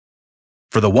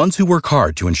For the ones who work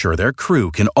hard to ensure their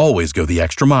crew can always go the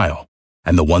extra mile,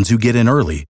 and the ones who get in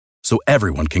early so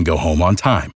everyone can go home on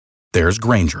time, there's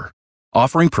Grainger,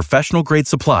 offering professional-grade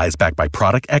supplies backed by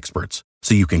product experts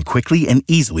so you can quickly and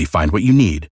easily find what you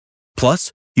need.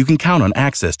 Plus, you can count on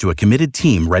access to a committed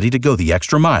team ready to go the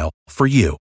extra mile for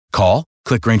you. Call,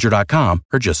 click Grainger.com,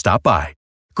 or just stop by.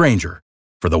 Grainger,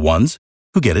 for the ones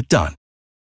who get it done.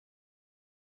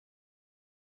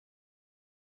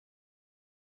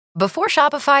 Before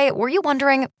Shopify, were you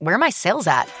wondering, where are my sales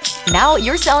at? Now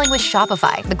you're selling with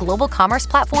Shopify, the global commerce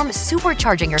platform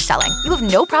supercharging your selling. You have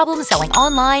no problem selling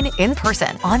online, in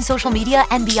person, on social media,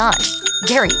 and beyond.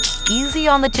 Gary, easy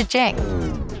on the cha-ching.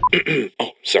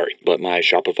 Oh, sorry, but my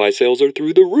Shopify sales are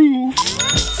through the roof.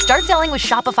 Start selling with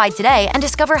Shopify today and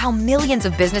discover how millions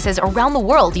of businesses around the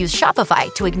world use Shopify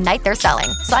to ignite their selling.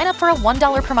 Sign up for a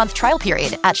 $1 per month trial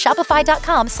period at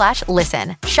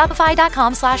shopify.com/listen.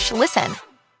 Shopify.com/listen.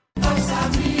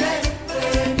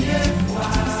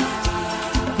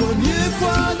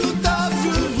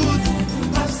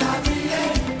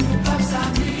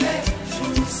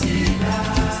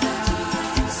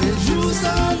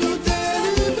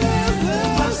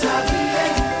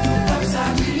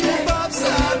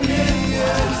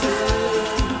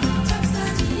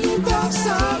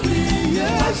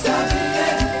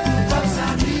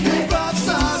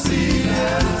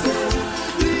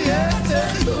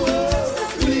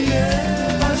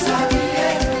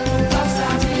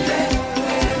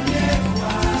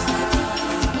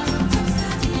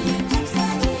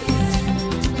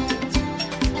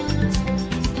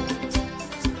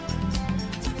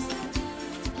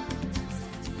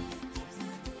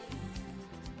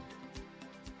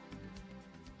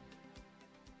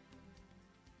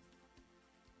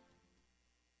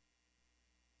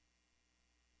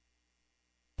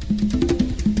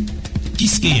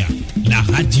 Kiskeya, la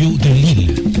radio de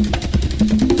l'île.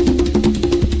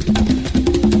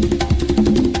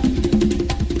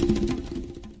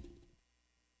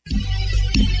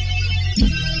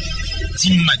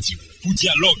 Dim Madiou, pour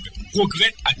dialogue, progrès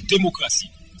et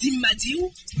démocratie. Dim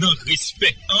Madiou, non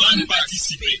respect, en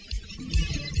participer.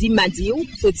 Dim Madiou,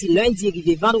 sorti lundi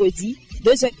arrivé vendredi,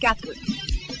 2h04.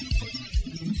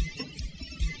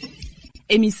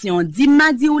 Émission Dim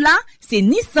Madiou là, c'est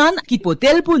Nissan qui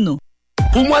potel pour nous.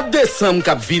 Pour mois de décembre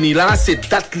cap vini là, c'est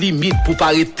date limite pour pas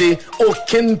arrêter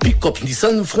aucun pick-up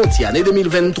Nissan Frontier année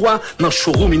 2023 dans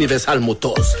showroom Universal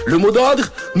Motors. Le mot d'ordre,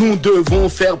 nous devons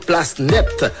faire place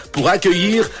nette pour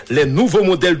accueillir les nouveaux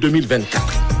modèles 2024.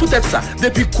 Peut-être ça,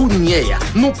 depuis Kounier,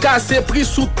 nous casser prix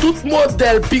sous tout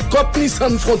modèle pick-up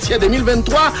Nissan Frontier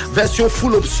 2023 version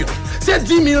full option. C'est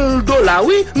 $10,000,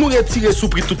 oui, nous retirer sous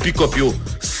prix tout pick-up yo.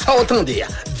 Ça entendez,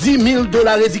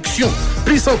 $10,000 réduction.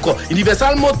 Plus encore,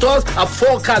 Universal Motors a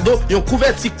fort cadeau, yon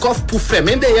couverti coffre pour faire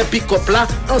même derrière pick-up là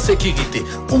en sécurité.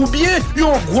 Ou bien,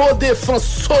 yon gros défense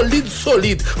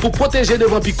solide pour protéger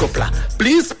devant pick-up là.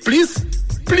 Plus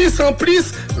en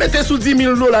plus, mettez sous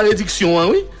 $10,000 réduction, hein,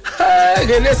 oui.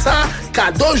 Regardez ça,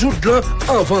 cadeau jour de l'an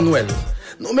avant Noël.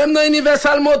 Nous même dans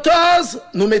Universal Motors,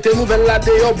 nous mettons nouvelle là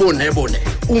d'ailleurs bonnet.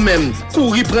 Ou même,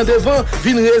 courir prendre devant,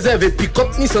 vin réserver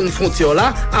pick-up Nissan Frontier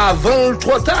là, avant le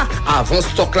trop tard, avant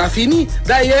stock là fini.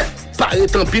 D'ailleurs,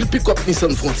 paraît en pile pick-up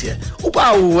Nissan Frontier. Ou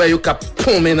pas ou yo cap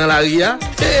pommer dans la ria.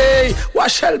 Hey,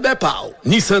 Wachel Bepao.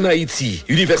 Nissan Haïti,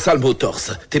 Universal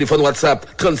Motors. Téléphone WhatsApp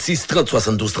 36 30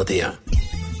 72 31.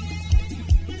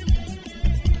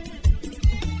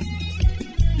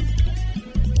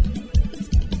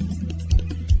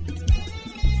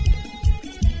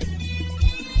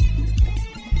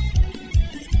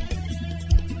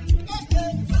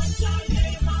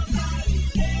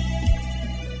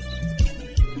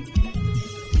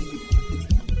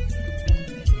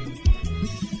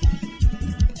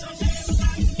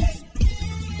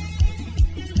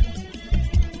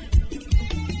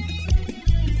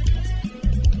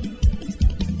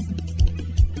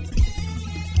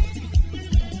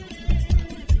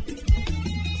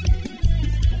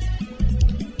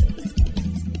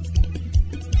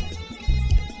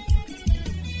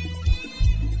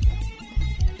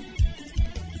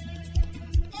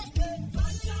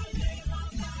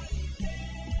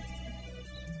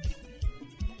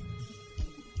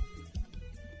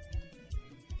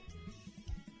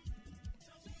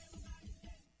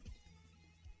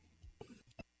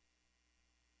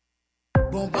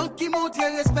 Bon banque qui montre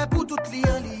respect pour toutes les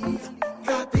lignes.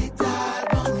 Capital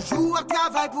Bank, toujours à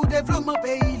travail pour développement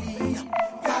pays.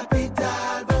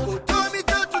 Capital Bank,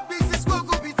 autorité toute business pour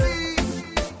compétir.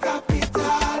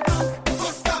 Capital Bank,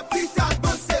 post Capital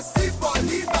Bank, c'est si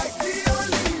poli by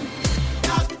clearly.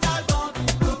 Capital Bank,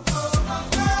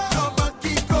 nos banques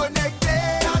qui connecté.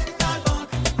 Capital Bank,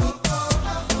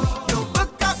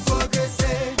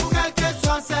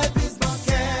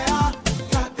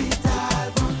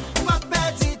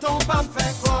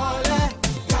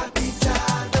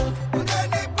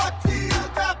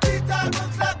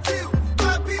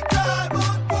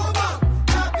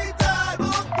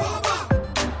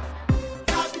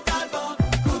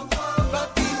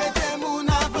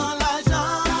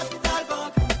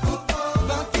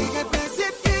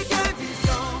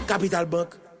 Capital Bank,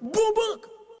 bon banque.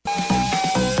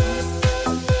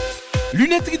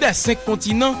 Lunetterie des 5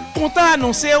 continents, content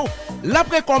annoncer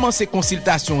l'après commencer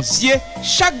consultation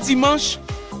chaque dimanche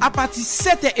à partir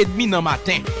 7h30 dans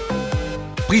matin.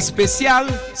 Prix spécial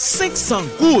 500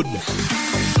 goudes.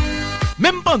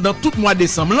 Même pendant tout mois de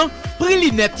décembre, prix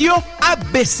lunette yo a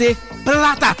baissé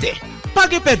plataté. Pas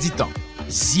de perdre du temps.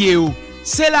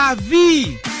 C'est la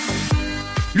vie.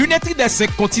 Lunetterie des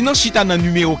 5 continents chita dans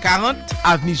numéro 40,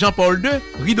 avenue Jean-Paul II,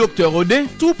 rue Docteur Rodin,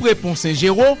 tout près Pont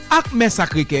Saint-Géraud, ak men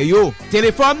Sacré-Cœur yo.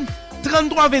 Téléphone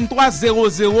 33 23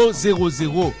 00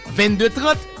 00 22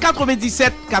 30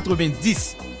 97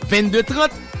 90 22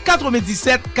 30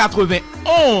 97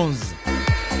 91.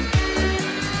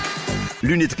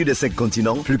 Lunetterie des 5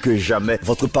 continents, plus que jamais,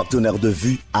 votre partenaire de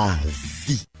vue à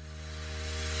vie.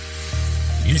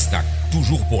 L'ISNAC,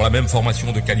 toujours pour la même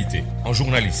formation de qualité, en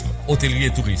journalisme, hôtellerie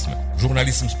et tourisme,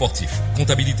 journalisme sportif,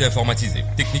 comptabilité informatisée,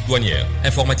 technique douanière,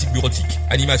 informatique bureautique,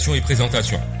 animation et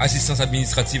présentation, assistance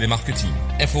administrative et marketing,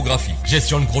 infographie,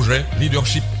 gestion de projet,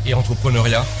 leadership et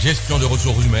entrepreneuriat, gestion de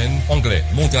ressources humaines, anglais,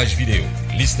 montage vidéo.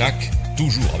 L'ISNAC,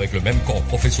 toujours avec le même corps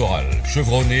professoral,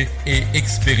 chevronné et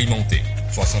expérimenté.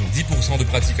 70% de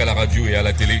pratique à la radio et à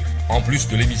la télé, en plus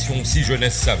de l'émission Si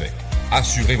Jeunesse Savait.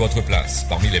 Assurez votre place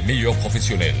parmi les meilleurs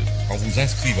professionnels en vous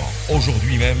inscrivant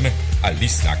aujourd'hui même à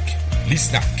l'ISNAC.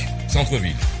 L'ISNAC,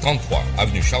 Centre-Ville, 33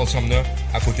 avenue Charles Sumner,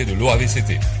 à côté de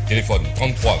l'OAVCT. Téléphone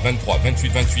 33 23 28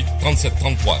 28 37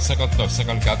 33 59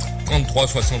 54 33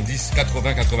 70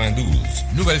 80 92.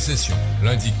 Nouvelle session,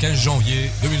 lundi 15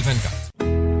 janvier 2024.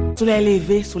 Soleil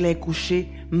levé, soleil couché,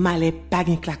 malais pas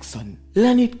gen klaxon.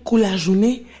 La nuit coule la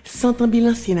journée, sans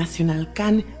ambulancier national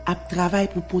Cannes a travail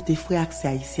pour porter frère accès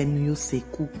haïtien nous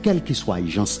secours. Quel que soit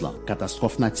urgence là,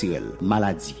 catastrophe naturelle,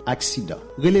 maladie, accident,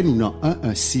 relais-nous dans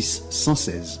 116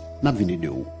 116. N'a venu de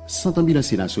haut. Sans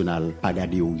ambulancier national, pas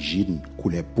garder origine,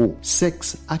 couleur peau,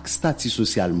 sexe, ak statut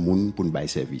social moun pour nous bailler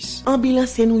service.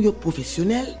 Ambulancier nous yo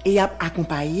professionnel et a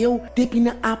accompagné ou depuis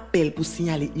nan appel pour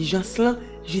signaler urgence là.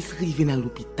 Juste rive dans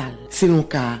l'hôpital. C'est non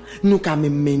cas, nous ka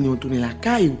même mener tourner la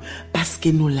caillou parce que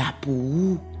nous là pour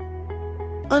ou.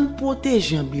 On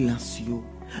protège ambulancier yo.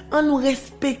 On nous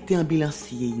respecte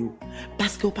ambulancier yo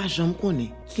parce que ou pas jamais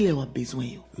connaît qui les a besoin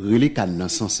yo. Relais Cannes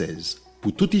 116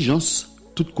 pour toute urgence,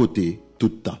 tout côté, tout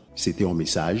temps. C'était un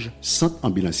message Centre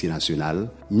ambulancier national,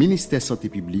 ministère santé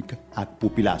publique à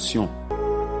population.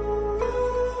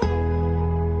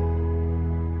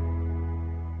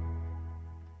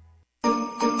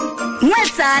 Moi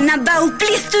ça n'a pas ou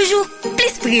plus toujours,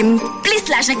 plus prime, plus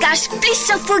l'argent cash, plus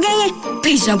chance pour gagner,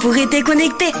 plus gens pour être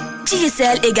connecté.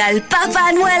 DSL égale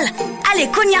Papa Noël. Allez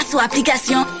cogner sur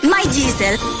application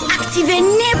MyDSL, activez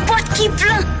n'importe qui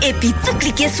plan et puis tout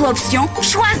cliquer sur option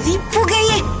choisi pour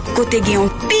gagner. Côté gagnant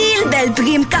pile belle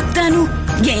prime captant nous.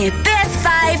 Gagner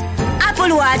PS5,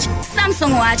 Apple Watch,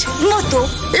 Samsung Watch, moto,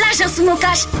 l'argent sous mon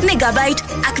cash, mégabyte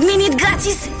ak minute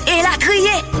gratis et la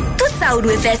crier. Tout ça vous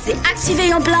devez faire c'est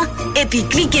activer un plan et puis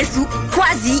cliquer sur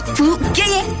choisi pour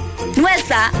gagner. Noël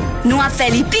ça, nous a fait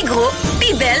les plus gros,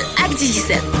 plus belles avec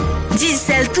Digicel.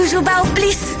 Digicel toujours bas au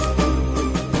plus.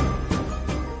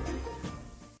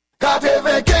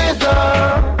 95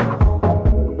 ans.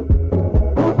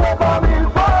 Ou pas comme il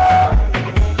faut.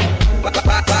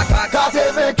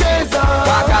 95 ans.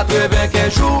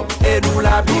 95 jours et nous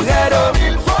la birède.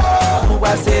 Il faut. On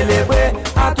va célébrer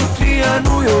à tout client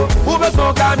nous yo. Ou veut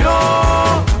son camion,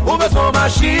 ou veut son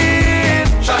machine.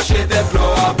 Cherchez des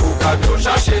fleurs pour camion,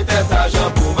 cherchez des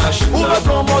agents pour machine. Ou veut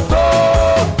son moto,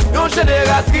 yon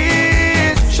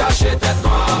génératrice. Cherchez tête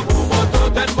noire pour moto,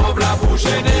 tête mauve là pour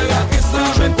génératrice. Si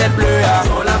vous jouez une tête bleue,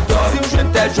 son laptop. Si vous jouez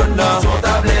une tête jaune là, son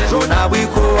tablette. Jaune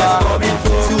abricot, comme il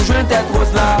faut. Si vous jouez une tête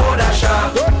rose là, bon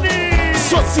achat.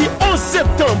 Sorti 11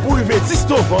 septembre pour arriver 10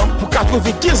 novembre pour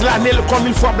 95 l'année comme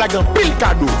il faut blague en pile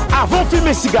cadeau. Avant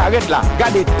fumer cigarette là,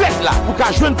 garder tête là pour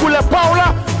qu'à joindre couleur power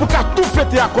là, pour qu'à tout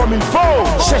fêter comme il faut.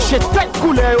 Chercher tête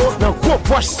couleur dans gros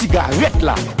poche cigarette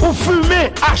là. Ou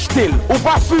fumer, achetez-le. Ou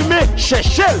pas fumer,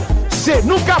 cherchez-le. C'est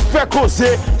nous qui fait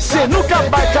causer, c'est nous qui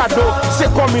bail cadeau,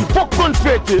 c'est comme il faut qu'on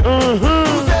fête. C'est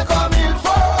comme il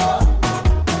faut.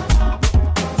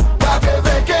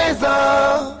 95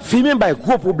 ans. Fumer ba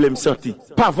gros problème santé.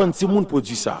 Pas vendre si moun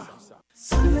produit ça.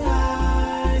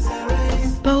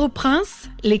 Port-au-Prince,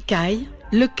 Les Cayes,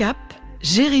 Le Cap,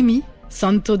 Jérémy,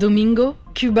 Santo Domingo,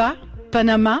 Cuba,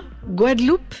 Panama,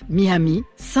 Guadeloupe, Miami,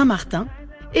 Saint-Martin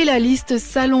et la liste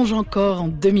s'allonge encore en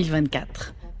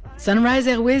 2024. Sunrise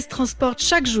Airways transporte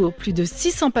chaque jour plus de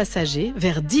 600 passagers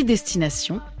vers 10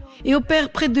 destinations et opère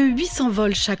près de 800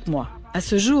 vols chaque mois. À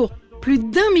ce jour, plus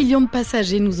d'1 million de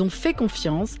passagers nous ont fait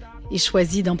confiance et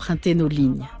choisi d'emprunter nos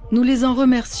lignes. Nous les en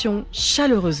remercions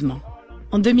chaleureusement.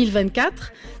 En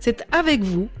 2024, c'est avec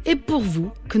vous et pour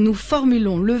vous que nous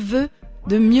formulons le vœu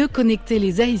de mieux connecter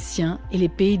les Haïtiens et les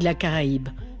pays de la Caraïbe,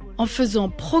 en faisant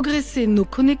progresser nos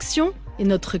connexions et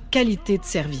notre qualité de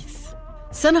service.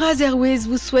 Sunrise Airways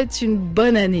vous souhaite une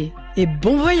bonne année et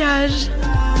bon voyage!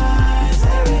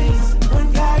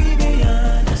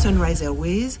 Sunrise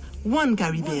Airways, One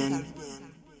Caribbean.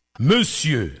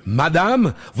 Monsieur,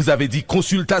 madame, vous avez dit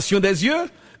consultation des yeux?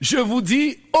 Je vous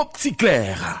dis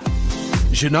Opticlair.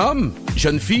 Jeune homme,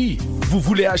 jeune fille, vous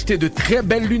voulez acheter de très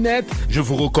belles lunettes? Je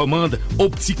vous recommande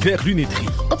Opticlair Lunetterie.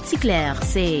 Opticlair,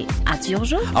 c'est à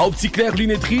Turgeon? À Opticlair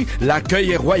Lunetterie,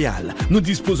 l'accueil est royal. Nous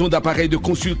disposons d'appareils de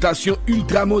consultation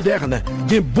ultra modernes,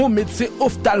 d'un bon médecin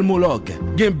ophtalmologue,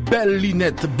 d'un belles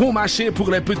lunettes, bon marché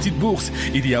pour les petites bourses.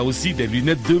 Il y a aussi des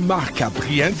lunettes de marque à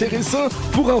prix intéressant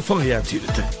pour enfants et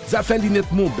adultes. Ça fait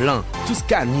lunettes Montblanc,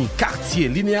 Tuscany, Cartier,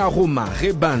 Linea Roma,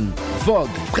 Ray-Ban, Vogue,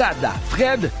 Prada,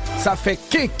 Fred, ça fait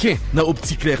quinquin dans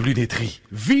Opticlair Lunetterie.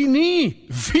 Vini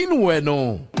ouais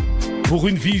non. Pour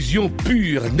une vision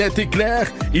pure, nette et claire,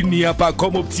 il n'y a pas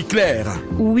comme Opticlair.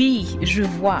 Oui, je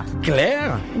vois.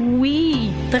 Clair?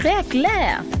 Oui, très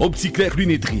clair. Opticlair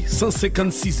Lunetterie,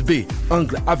 156B,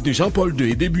 angle avenue Jean-Paul II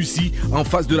et Debussy, en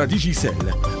face de la Digicel.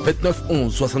 29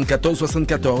 11 74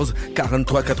 74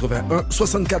 43 81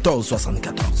 74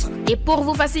 74. Et pour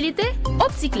vous faciliter,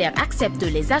 Opticlair accepte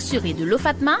les assurés de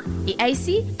l'OFATMA et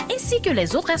IC, ainsi que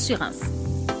les autres assurances.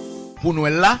 Pour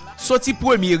Noël là, sorti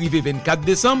 1er arrivé 24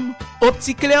 décembre,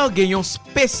 Opticlair gagne une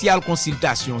spéciale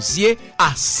consultation zier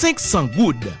à 500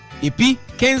 goudes et puis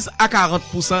 15 à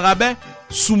 40% rabais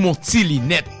sous mon petit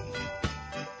linette.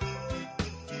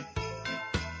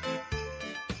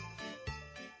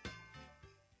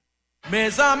 Mes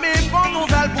amis, bon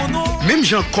nouvelle pour nous. Même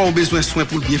j'ai encore besoin de soins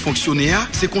pour bien fonctionner,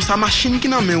 c'est comme ça machine qui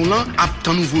n'a même là, apte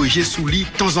nous voyager sous lit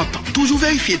de temps en temps. Toujours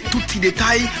vérifier tout petit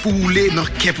détail pour rouler dans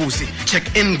quai posé.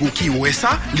 Check and go qui ouais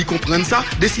ça, li comprendre ça,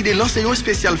 décider lancer un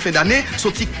spécial fin d'année,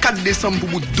 sorti 4 décembre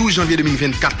pour 12 janvier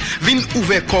 2024. Vin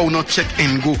ouvert corps dans check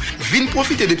and go. Vin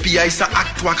profiter de PI ça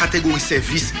avec 3 catégories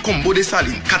services, combo de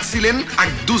saline, 4 cylindres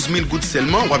avec 12 000 gouttes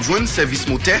seulement, on va joindre service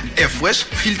moteur, air fresh,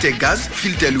 filtre gaz,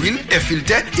 filtre l'huile, air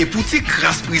filtre et pour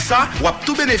grâce à ça, vous avez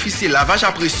tout bénéficié lavage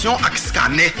à pression avec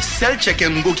scanner, celle check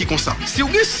and go qui comme ça. Si vous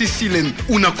avez 6 cylindres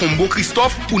ou dans combo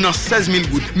Christophe ou dans 16 000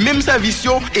 gouttes, même service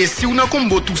et si vous avez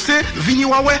combo tout ça, vini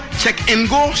ouais, check and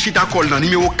go, chita call dans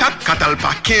numéro 4, Catalpa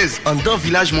 15, en dans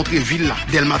village Montré Villa,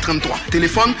 Delma 33.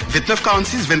 Téléphone 29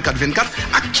 46 24 24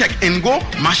 avec check and go,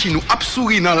 machine ou ap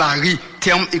souri dans la rue.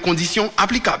 Termes et conditions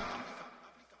applicables.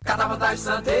 Avantage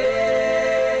santé.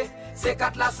 C'est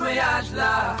 4 la soignage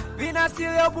là. Vin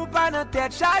assuré pour pas dans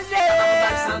tête chargée.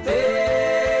 Avantage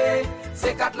santé.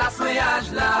 C'est 4 la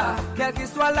soignage là. Quel que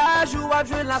soit l'âge, ou à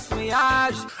jouer la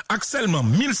soignage. Avec seulement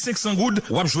 1500 goudes,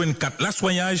 ou à jouer 4 la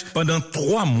soignage pendant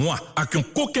 3 mois. Avec un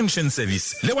coquin chaîne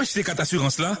service. Les WHC 4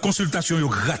 assurance là, consultation yo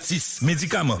gratis.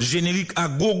 Médicaments génériques à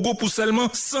gogo pour seulement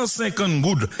 150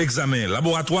 goudes. Examen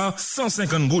laboratoire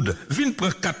 150 goudes. Vin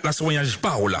prendre 4 la soignage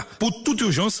par là. Pour toute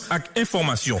urgence avec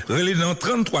information. Relais dans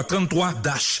 33 33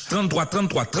 33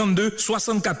 33 32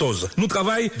 74. Nous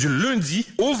travaillons du lundi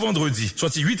au vendredi.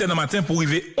 Sorti 8h du matin pour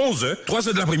arriver 11h,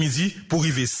 3h de l'après-midi pour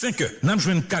arriver 5h. Nous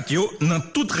avons 4 yo dans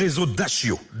tout réseau Dash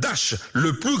yo. Dash,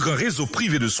 le plus grand réseau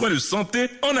privé de soins de santé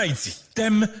en Haïti.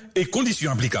 Thème et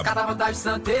conditions applicables. 4 avantages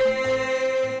santé,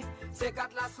 c'est 4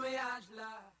 la soignage là.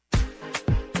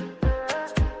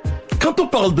 Quand on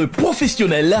parle de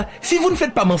professionnels, si vous ne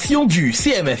faites pas mention du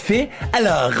CMFP,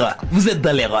 alors vous êtes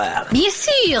dans l'erreur. Bien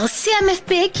sûr,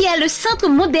 CMFP qui est le Centre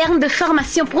moderne de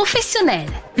formation professionnelle.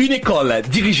 Une école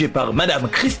dirigée par Madame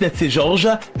Christette Ségeorges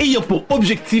ayant pour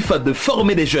objectif de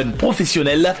former des jeunes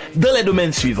professionnels dans les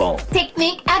domaines suivants.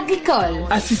 Technique agricole.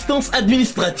 Assistance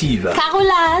administrative.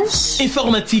 Carrelage.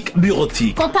 Informatique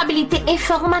bureautique. Comptabilité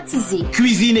informatisée.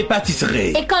 Cuisine et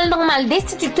pâtisserie. École normale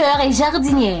d'instituteurs et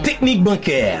jardinières. Technique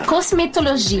bancaire.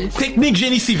 Cosmétologie. Technique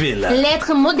génie civil.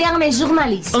 Lettres modernes et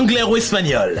journalistes. Anglais ou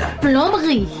espagnol.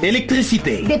 Plomberie.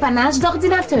 Électricité. Dépannage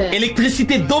d'ordinateurs.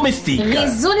 Électricité domestique.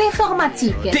 Réseau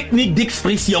d'informatique. Technique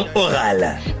d'expression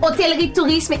orale. Hôtellerie,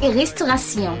 tourisme et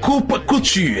restauration. Coupe,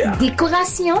 couture.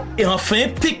 Décoration. Et enfin,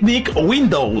 technique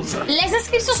Windows. Les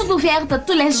inscriptions sont ouvertes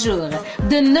tous les jours,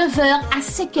 de 9h à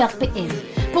 5h PM.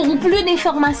 Pour plus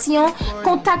d'informations,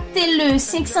 contactez le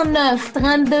 509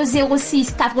 32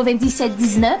 06 97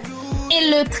 19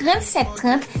 et le 37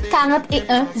 30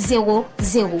 41 00.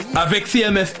 Avec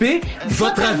CMFP,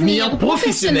 votre avenir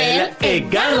professionnel est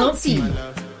garanti.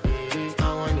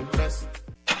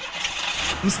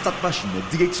 Une start machine,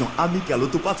 direction Amical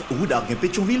Autoparts, rue d'Arguin,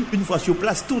 Pétionville. Une fois sur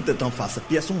place, tout est en face.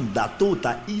 Pièces d'Ato,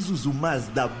 ta Isuzu,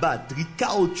 Mazda, batterie,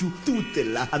 caoutchouc, tout est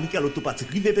là. Amical Autoparts,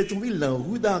 rive Pétionville, dans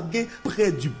rue d'Arguin,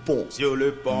 près du pont. Sur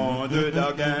le pont de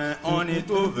Darguin, on est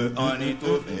trouvé.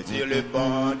 Sur le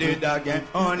pont de Darguin,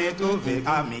 on est trouvé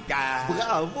Amical.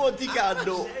 Bravo,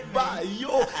 Ticado. Bah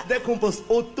yo, dès qu'on pense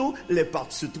auto, les parts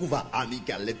se trouvent à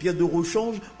Amical. Les pièces de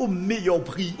rechange au meilleur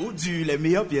prix. Ou du les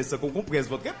meilleures pièces qu'on compresse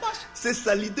votre page. C'est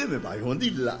ça l'idée, mais pas on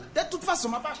dit là. De toute façon,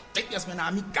 ma page, les pièces maintenant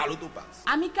Amical Autoparts.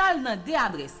 Amical dans deux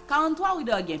adresses. 43 rue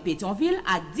d'Orguin, Pétionville,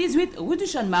 à 18 rue du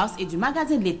Champ-de-Mars et du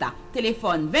magasin de l'État.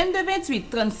 Téléphone 22 28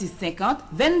 36 50,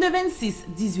 22 26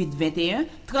 18 21,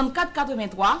 34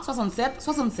 83 67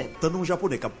 67. T'as un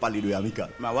japonais qui a parlé de Amical.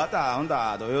 Mawata,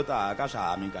 Honda, Toyota,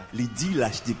 Kasha, Amical. Les dit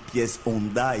l'acheter pièces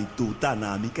Honda et Toyota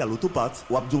dans Amical Autoparts.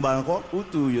 Ou abdouba encore? Ou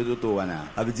tout yodoto wana.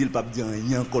 Avait dit le pape dit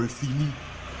rien encore fini.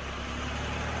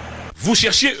 Vous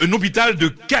cherchez un hôpital de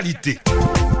qualité.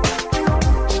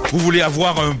 Vous voulez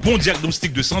avoir un bon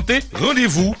diagnostic de santé?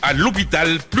 Rendez-vous à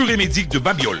l'hôpital plurimédic de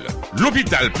Babiole.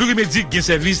 L'hôpital plurimédic a un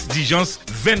service d'urgence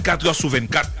 24 heures sur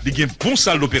 24. Il a une bonne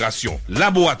salle d'opération,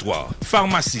 laboratoire,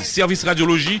 pharmacie, service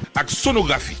radiologie et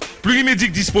sonographie.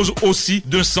 Plurimédic dispose aussi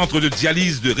d'un centre de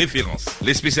dialyse de référence.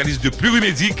 Les spécialistes de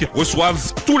Plurimédic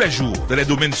reçoivent tous les jours dans les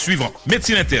domaines suivants: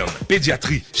 médecine interne,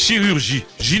 pédiatrie, chirurgie,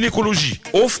 gynécologie,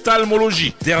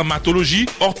 ophtalmologie, dermatologie,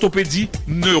 orthopédie,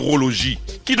 neurologie.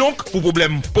 Qui donc pour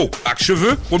problème peau ak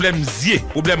cheveux, problème zier,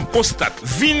 problème prostate,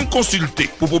 vin consulter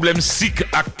pour problème sick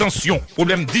ak tension,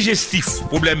 problème digestif,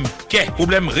 problème quai,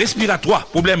 problème respiratoire,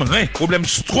 problème rein, problème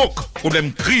stroke,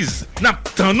 problème crise.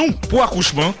 N'attend nous pour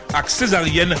accouchement ak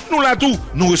césarienne, nous la tout,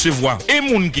 nous recevoir et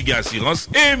moun qui gagne assurance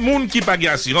et moun qui pas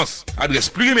gagne assurance. Adresse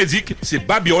Plurimédic, c'est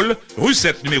Babiole, rue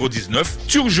 7 numéro 19,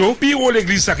 Turgeau, Piro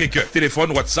l'église Sacré-Cœur.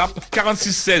 Téléphone WhatsApp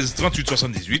 46 16 38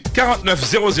 78 49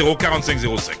 00 45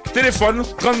 05. Téléphone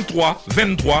 33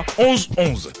 23 11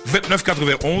 11 29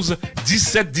 91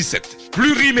 17 17.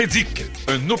 Plurimédic,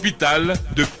 un hôpital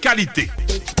de qualité.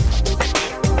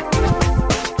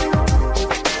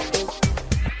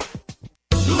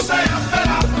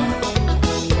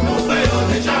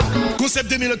 Concept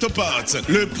 2000 Autoparts,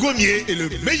 le premier et le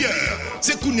meilleur.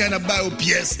 C'est Kounia Naba aux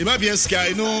pièces. Et ma pièce car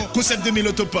non, Concept 2000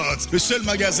 Autoparts, le seul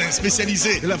magasin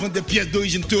spécialisé de la vente des pièces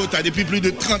d'origine Toyota depuis plus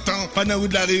de 30 ans. Pendant rue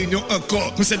de la Réunion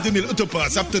encore. Concept 2000 Autoparts,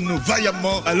 obtenons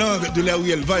vaillamment à l'angle de la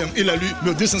ruelle Vaillant et la Lue,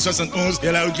 numéro 271 et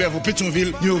à la rue Claire au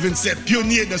Pétionville, numéro 27.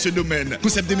 Pionnier dans ce domaine.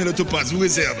 Concept 2000 Autoparts vous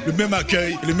réserve le même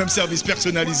accueil et le même service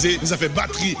personnalisé. Nous avons fait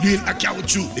batterie, l'huile à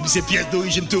caoutchouc et puis ces pièces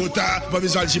d'origine Toyota. Pas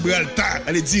besoin de Gibraltar.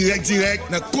 Allez direct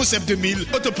dans Concept 2000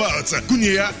 Autoparts.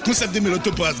 Kounia, Concept 2000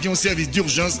 Autoparts qui ont un service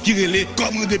d'urgence qui relaie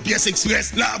commande des pièces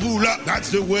express. La boula,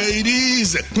 that's the way it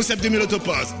is. Concept 2000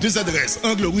 Autoparts, deux adresses,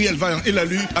 Angle, Ruelle, Vaillant et la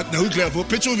Lue, à rue Clairvaux,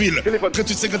 Pétionville. Téléphone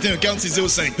 38 51 46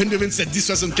 05, 22 27 10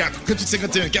 64, 38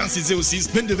 51 46 06,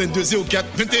 22 22 04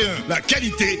 21. La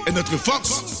qualité est notre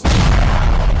force.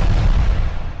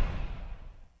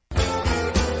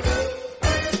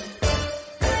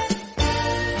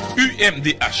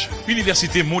 UMDH,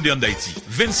 Université moderne d'Haïti.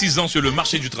 26 ans sur le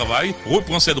marché du travail,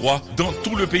 reprend ses droits dans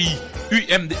tout le pays.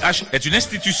 UMDH est une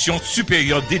institution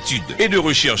supérieure d'études et de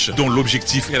recherche dont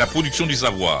l'objectif est la production du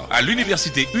savoir. À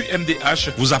l'université UMDH,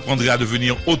 vous apprendrez à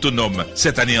devenir autonome.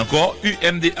 Cette année encore,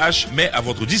 UMDH met à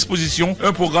votre disposition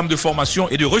un programme de formation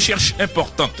et de recherche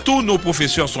importante. Tous nos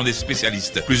professeurs sont des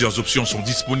spécialistes. Plusieurs options sont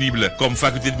disponibles comme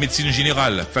faculté de médecine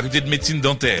générale, faculté de médecine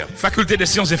dentaire, faculté des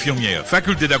sciences infirmières,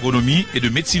 faculté d'agronomie et de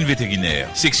médecine vétérinaire,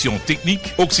 section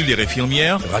technique, auxiliaire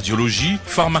infirmière, radiologie,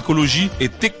 pharmacologie et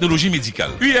technologie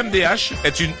médicale. UMDH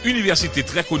est une université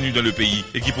très connue dans le pays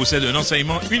et qui possède un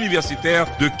enseignement universitaire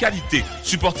de qualité,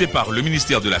 supporté par le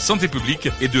ministère de la Santé publique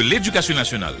et de l'Éducation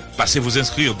nationale. Passez vous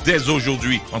inscrire dès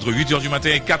aujourd'hui, entre 8h du matin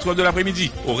et 4h de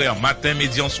l'après-midi, horaire matin,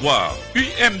 midi, soir.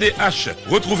 UMDH,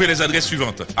 retrouvez les adresses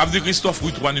suivantes: avenue Christophe,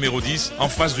 rue 3, numéro 10, en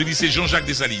face du lycée Jean-Jacques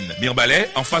Dessalines.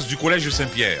 Mirbalet, en face du collège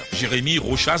Saint-Pierre. Jérémy,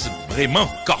 Rochas, Brément.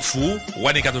 Carrefour,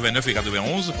 Rouanet 89 et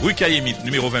 91, rue Caillemite,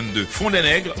 numéro 22,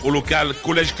 Fond-des-Nègres, au local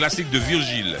Collège classique de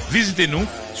Virgile. Visitez-nous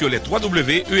sur les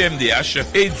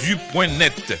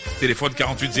www.emdh.edu.net. Téléphone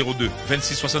 4802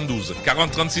 26 72,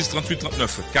 40 36 38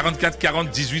 39, 44 40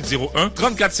 18 01,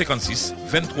 34 56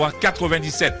 23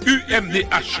 97.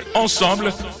 UMDH.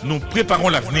 Ensemble, nous préparons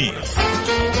l'avenir.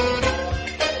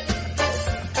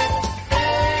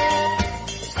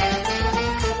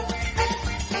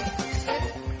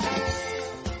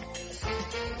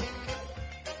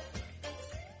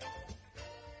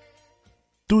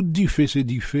 Tout diffé c'est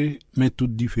diffé, mais tout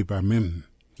diffé pas même.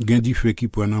 Gen diffé qui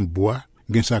prend en bois,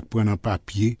 gen ça qui prend en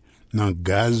papier, dans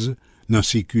gaz, dans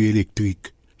circuit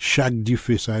électrique. chaque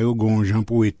diffé ça yo gon jan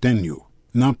pour éteindre yo.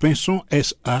 Nan Pinson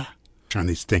SA, j'en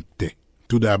extincté.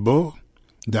 Tout d'abord,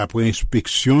 d'après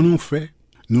inspection nous fait,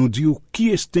 nous dit qui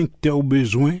extincteur au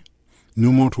besoin,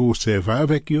 nous montre au serveur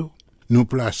avec yo, nous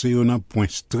placer yo dans point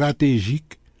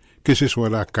stratégique, que ce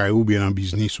soit la caille ou bien en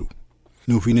business ou.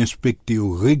 Nous fin inspecter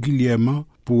régulièrement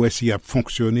pour essayer de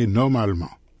fonctionner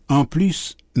normalement. En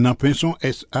plus, dans Pinson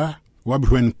SA, ou a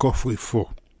besoin de coffre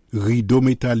fort, rideau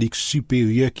métallique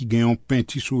supérieur qui gagne un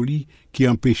peinti sous lit qui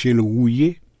empêche le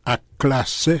rouiller, à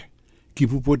classer qui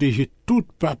pour protéger tout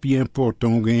papier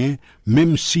important gain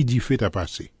même si di fait à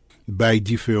passer. Bay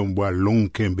di fait en bois long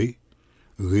kembe,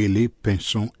 relais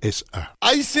Pinson SA.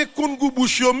 Haïtien Koungou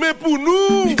Bouchio, mais pour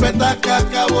nous, il fait ta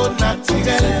cacao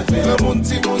naturel. Le monde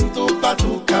si monde tout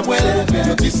partout kabwel.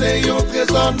 Je dis c'est un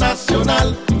trésor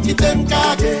national qui t'aime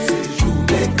kage. C'est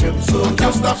journée crème soda.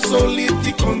 Un staff solide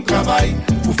qui compte travail.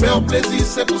 Pour faire plaisir,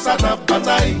 c'est pour ça n'a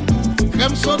bataille.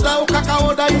 Crème soda au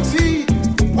cacao d'Haïti.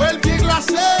 Well bien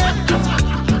glacé.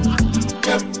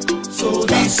 Crème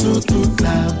soda sous toute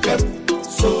la crème.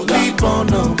 Soda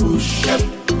bon en bouche.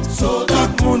 Soda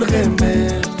tout monde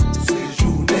remet. C'est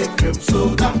journée crème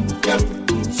soda.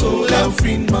 Soda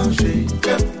fin manger.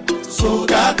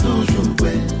 Soda toujours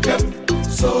ouais.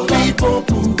 Soda bon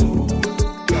pour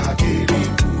Kakeri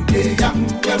Koudeya.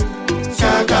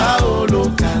 Cacao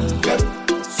local.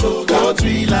 Soda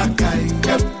produit la caille.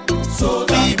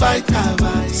 Soda by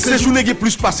travail. Ces journées qui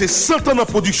plus passé 100 ans en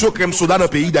production crème soda dans le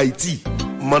pays d'Haïti.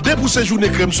 Mandez pour ces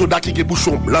journées crème soda qui est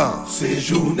bouchon blanc. Ces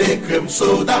journées crème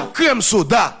soda. Crème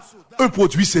soda, un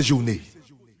produit ces journées.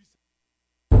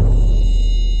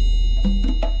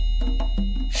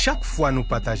 Chaque fois nous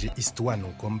partageons histoire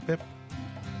nous comme peuple,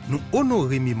 nous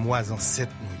honorer mémoires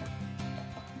ancêtres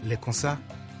nous. Les comme ça,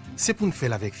 c'est pour nous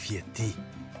faire avec fierté.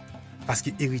 Parce que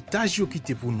l'héritage qui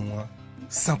était pour nous,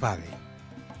 sans pareil.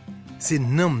 C'est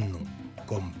nom nous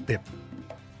comme peuple.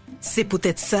 C'est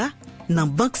peut-être ça. Dans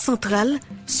Banque Centrale,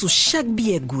 sous chaque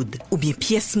billet good ou bien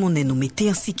pièce monnaie nous mettez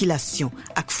en circulation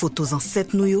avec photos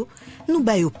ancêtres nous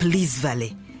baillons plus valeur.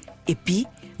 Et puis,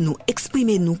 nous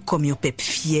exprimer nous comme un peuple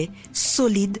fier,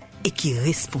 solide et qui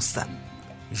responsable.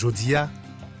 Jodia,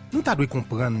 nous devons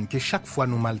comprendre que chaque fois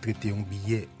nous maltraitons un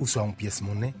billet ou soit une pièce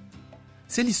monnaie,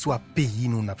 c'est l'histoire pays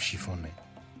nous n'a chiffonné.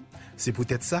 C'est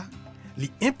peut-être ça,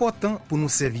 l'important pour nous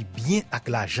servir bien avec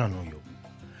l'argent nous yo.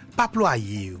 Pas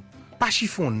ployer, pas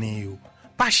chiffonner,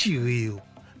 pas chirer,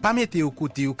 pas mettre au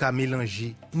côté ou ka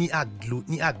mélanger ni à l'eau,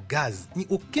 ni à gaz, ni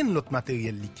aucun autre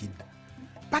matériel liquide.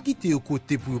 Pas quitter au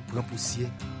côté pour prendre poussière,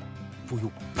 pour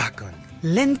yo pas kan.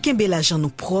 L'en kembe l'argent nous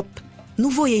propre, nous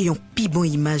voyons pi bon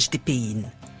image de pays.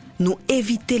 Nous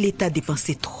éviter l'état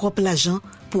dépenser trop l'argent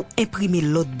pour imprimer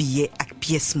l'autre billet avec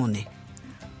pièce monnaie.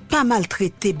 Pas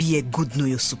maltraiter billet good nous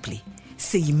yo souple.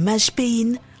 C'est image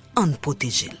pays en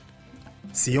protéger.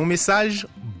 C'est un message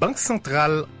Banque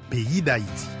Centrale Pays d'Haïti.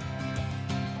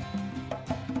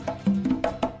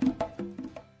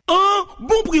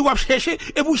 Bon prix wap chercher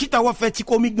et pour chita wap fait ti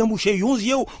comique dans bouche 11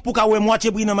 yo pour ka wè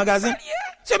moitié prix dans magasin.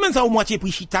 C'est même ça au moitié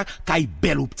prix chita kay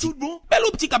belle optique. Belle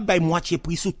optique a bay moitié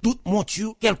prix sur toute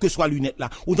monture quelle que soit lunette là.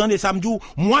 Ou dans des samedi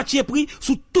moitié prix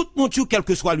sur toute monture quelle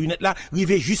que soit lunette là,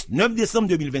 rivé juste 9 décembre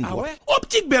 2023. Ah ouais?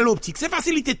 Optique belle optique, c'est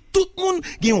faciliter tout le monde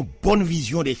qui a une bonne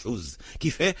vision des choses.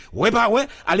 Qui fait ouais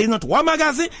aller dans 3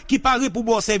 magasins qui paraît pour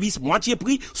bon service moitié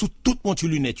prix sur toute monture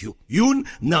lunette yo. Youn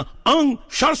nan Ang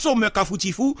Charles Sommer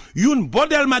Kafoutifou, youn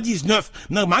Bodelma 19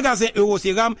 dans magasin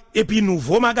Euroceram et puis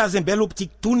nouveau magasin Belle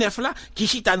Optique tout neuf là qui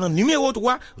chita dans numéro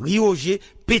 3 Rioger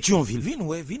Pétionville. Vin.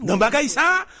 Dans bagay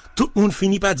ça, tout le monde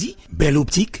finit par dire Belle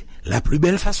Optique, la plus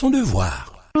belle façon de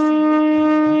voir.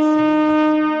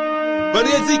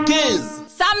 Vendredi 15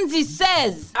 Samedi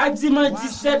 16 à dimanche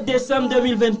 17 décembre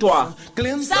 2023.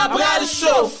 Sabral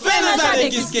Show Fenazade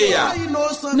Kiskeya.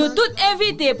 Nous tous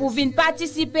invités pour venir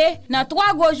participer dans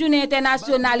 3 gros journées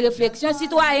internationales réflexion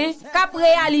citoyen qu'a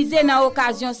réalisé dans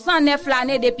occasion 109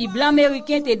 l'année depuis blanc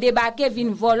américain te débarqué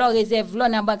vinn voler réserve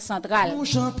dans Banque Centrale.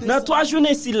 Dans 3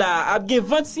 journées si là, a gen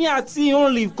 20 signatures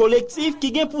un livre collectif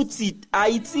qui gen pour titre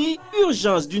Haïti,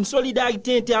 urgence d'une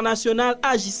solidarité internationale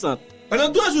agissante. Pendant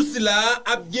 3 jours là,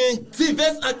 a bien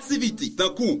diverses activités, tant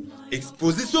coup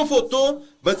exposition photo,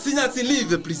 votre signature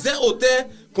livre plusieurs auteurs,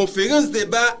 conférences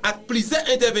débat avec plusieurs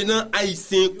intervenants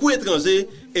haïtiens ou étrangers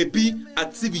et puis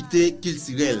activités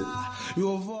culturelles. 3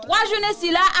 journées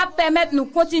si là a permettre nous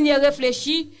continuer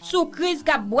réfléchir sur crise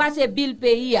qu'a boissé bil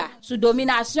pays a, sous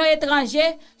domination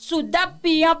étrangère, sous dap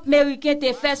payant américain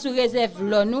te fait sous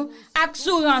réserve nous, ak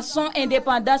sous rançon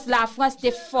indépendance la France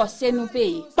te forcé nous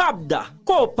payer. Pabda,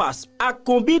 Copas, ak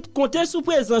Combit compter sous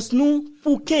présence nous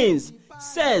pour 15,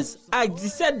 16 ak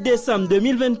 17 décembre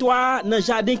 2023 dans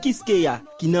jardin Kiskeya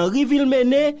qui dans Riville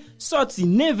Méné sorti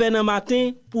 9h dans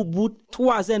matin pour bout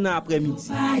 3h dans après-midi.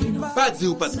 Pas dire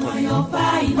ou pas de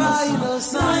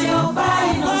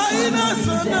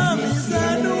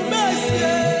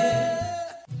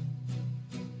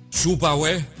Sou pa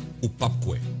wè ou pap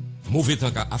kwe. Mauvais temps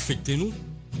ka affecté nous,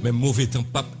 mais mauvais temps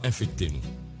pap infecté nous.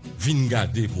 Vin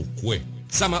gade pour kwe.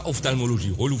 Sama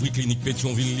Ophtalmologie relouvri clinique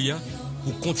Pétionville Lia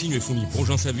pour continuer fournir bon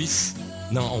gens service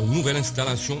dans une nouvelle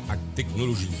installation avec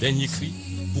technologie dernier cri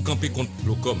pour camper contre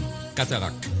glaucome,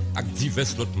 cataracte avec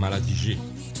diverses autres maladies G.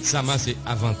 Sama c'est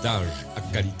avantage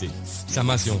avec qualité.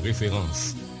 Sama c'est en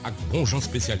référence avec bon gens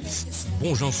spécialistes,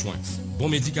 bon gens soins, bon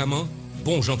médicaments,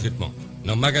 bon gens traitement.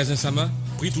 Dans le magasin Sama,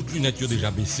 prix toute lunette yo déjà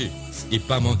baissé et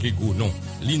pas manquer gros non.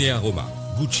 Linea Roma,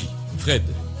 Gucci, Fred,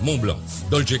 Montblanc,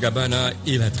 Dolce Gabbana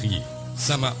et Latrier.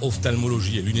 Sama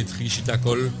Ophtalmologie et lunetterie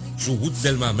Chitacol sur route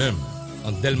Delma même,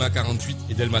 entre Delma 48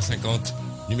 et Delma 50,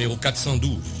 numéro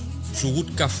 412, sur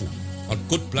route Cafou, entre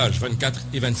Côte-Plage 24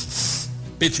 et 26.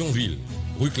 Pétionville,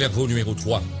 rue Clairvaux numéro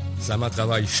 3. Sama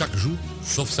travaille chaque jour,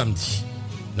 sauf samedi.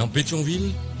 Dans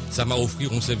Pétionville, Sama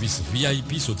offrir un service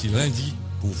VIP sauté lundi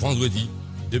pour vendredi,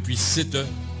 depuis 7h,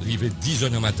 arrivé 10h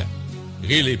du matin.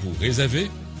 Rélez pour réserver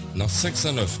dans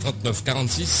 509 39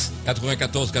 46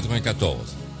 94 94.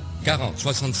 40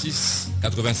 66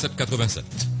 87 87.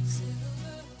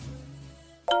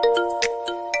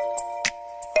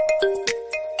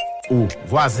 Oh,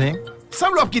 voisin,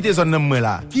 semble quitter zone nan moi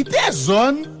là. Quitter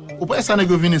zone? Ou pas ça nèg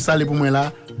vinn installer pour moi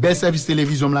là. Bel service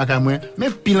télévision là ka moi,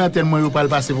 même pile antenne moi yo pas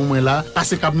passer pour moi là,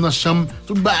 passer cap dans chambre,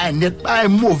 tout bail net, bail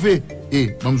mauvais.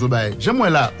 Eh, mamzo bail. J'aime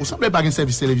moi là, ou semble pas un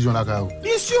service télévision là ka.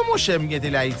 Bien sûr mon cher, m'gen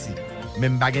télé Haïti.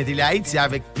 Même pas gen télé Haïti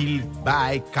avec pile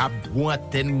bail cap bon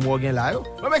antenne moi gen là yo.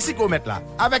 Au Mexico met là.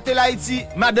 Avec télé Haïti,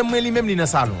 madame moi li même li dans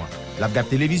salon. La regarde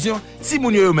télévision, si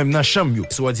moun yo même dans chambre yo,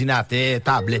 sur ordinateur,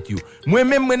 tablette yo. Moi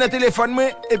même moi dans téléphone moi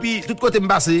et puis tout côté me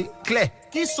passer clé.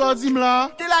 Qui sort dim là?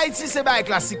 Télé Haïti c'est bail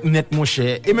classique net mon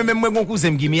cher. Et même moi gon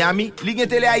cousin qui Miami, li gen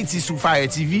télé Haïti sur Fire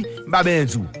TV, ba ben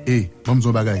tout. Eh,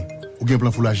 mamzo bagay. Ou gen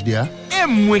plan full HD a? Et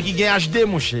moi qui gen HD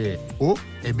mon cher. Oh,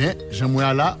 eh bien,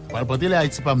 j'aimerais là, on va porter les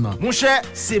Haïti pas maintenant. Mon cher,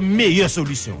 c'est meilleure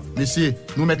solution. Messieurs,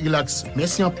 nous mettre relax.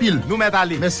 Merci en pile. Nous mettre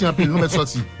aller. Merci en pile, nous mettre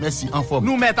sorti. Merci en forme.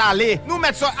 Nous mettre aller. Nous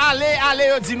mettre so aller,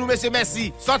 dit nous monsieur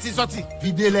merci. Sorti.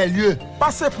 Videz les lieux.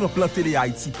 Passez pour plan télé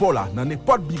Haïti pour là, dans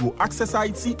n'importe bureau Access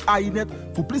Haïti Ainet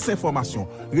pour plus d'informations.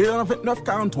 Réunion 29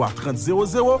 43 30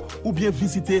 00 ou bien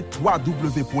visitez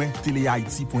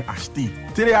www.telehaiti.ht.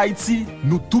 Télé Haïti,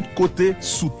 nous tous côtés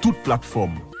sous toute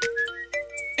plateforme.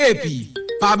 Et puis,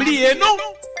 pas oublier non,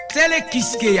 Télé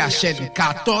Kiskeya chaîne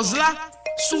 14 là,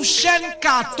 sous chaîne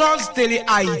 14 Télé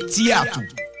Haïti à tout.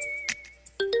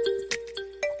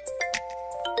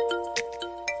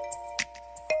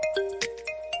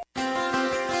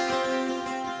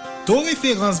 Ton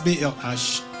référence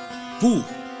BRH pour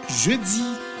jeudi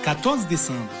 14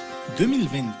 décembre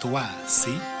 2023,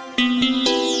 c'est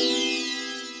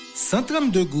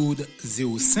 132 goudes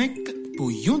 05 pour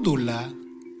 $1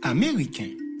 américain.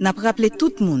 N'a rappelé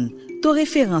tout le monde, ton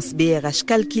référence BRH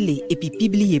calculé et puis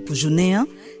publié pour journée 1,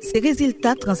 c'est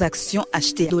résultat transaction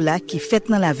acheté dollar qui fait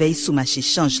dans la veille sous marché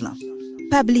change là.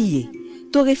 Pas oublier,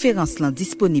 ton référence là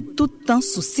disponible tout le temps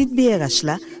sur site BRH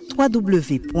là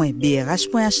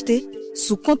www.brh.ht,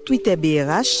 sous compte Twitter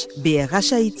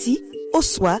BRH Haïti, au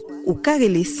soit au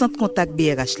carrelé centre contact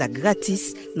BRH là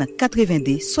gratis dans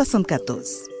 82 74.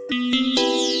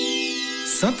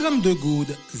 132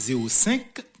 goudes 05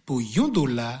 pour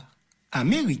 $1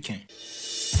 américain.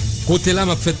 Côté là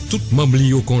m'a fait tout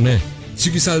memblio qu'on est.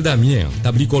 Succursale Damien,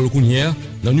 Tablicol Counière,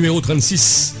 dans numéro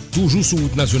 36, toujours sur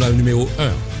route nationale numéro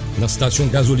 1, dans station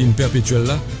gasoline perpétuelle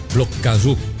là, bloc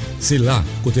Gazo. C'est là,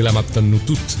 côté là m'attend nous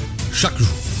toutes, chaque jour.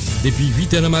 Depuis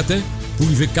 8h du matin, pour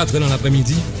arriver 4h dans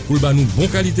l'après-midi, pour le nous bon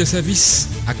qualité service,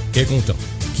 à quel content.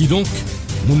 Qui donc?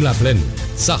 Moun la Plaine,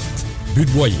 Sarthe,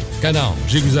 Butte-Boyer, Canard,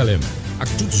 Jérusalem, à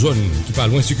toute zone qui pas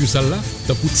loin succursale là,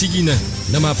 dans Tiginin,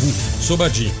 Namapou,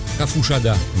 Sobadji,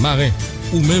 Kafouchada, Marin,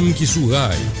 ou même qui sous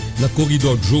rail, dans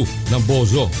Corridor Joe, dans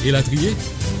Bozo et Latrier,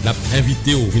 n'a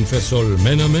invité au vin faire sol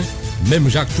main en main, même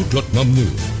Jacques tout l'autre membre nous.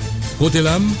 Côté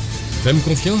l'âme, fais-moi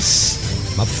confiance,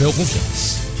 m'a fait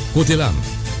confiance. Côté l'âme,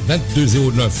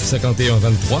 2209 51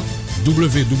 23,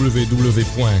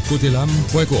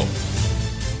 www.cotelame.com.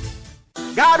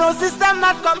 Garde au système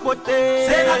notre compoté.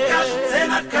 C'est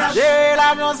notre cash. J'ai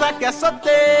l'argent ça qui a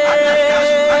sauté.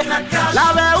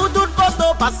 La veille où tout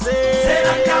photo passé. C'est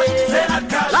notre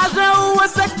cash. L'argent où est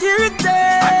sécurité.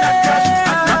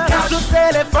 Sous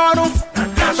téléphone,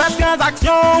 faites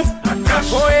transaction.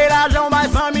 Pour l'argent, my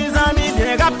famille, amis,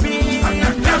 bien rapide.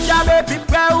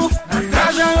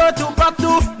 l'argent yo tout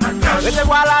partout.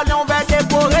 Recevoir l'argent vers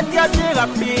dépôt, retirer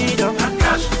rapide.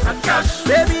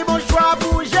 Baby, bon choix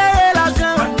pour gérer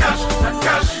l'argent.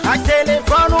 Avec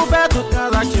téléphone, on fait toute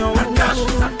transaction.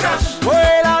 Oui,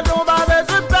 l'argent va vers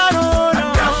super non.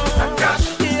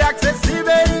 Qui est accessible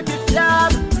et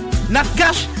fiable.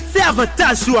 Natcash, c'est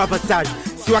avantage sur avantage.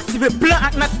 Si vous activez plein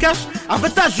avec Natcash,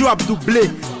 avantage vous a doublé.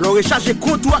 Le recharger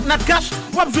compte avec Natcash,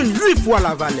 vous avez besoin 8 fois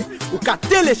la valeur. Ou qu'à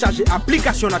télécharger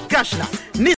l'application Natcash là.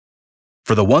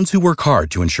 For the ones who work hard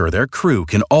to ensure their crew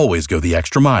can always go the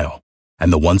extra mile,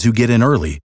 and the ones who get in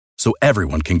early so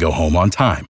everyone can go home on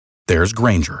time, there's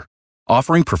Grainger,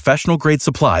 offering professional-grade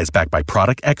supplies backed by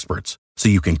product experts so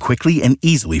you can quickly and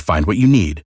easily find what you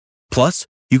need. Plus,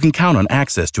 you can count on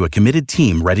access to a committed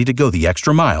team ready to go the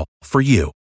extra mile for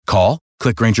you. Call,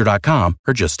 click Grainger.com,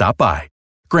 or just stop by.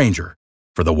 Grainger,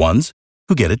 for the ones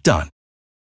who get it done.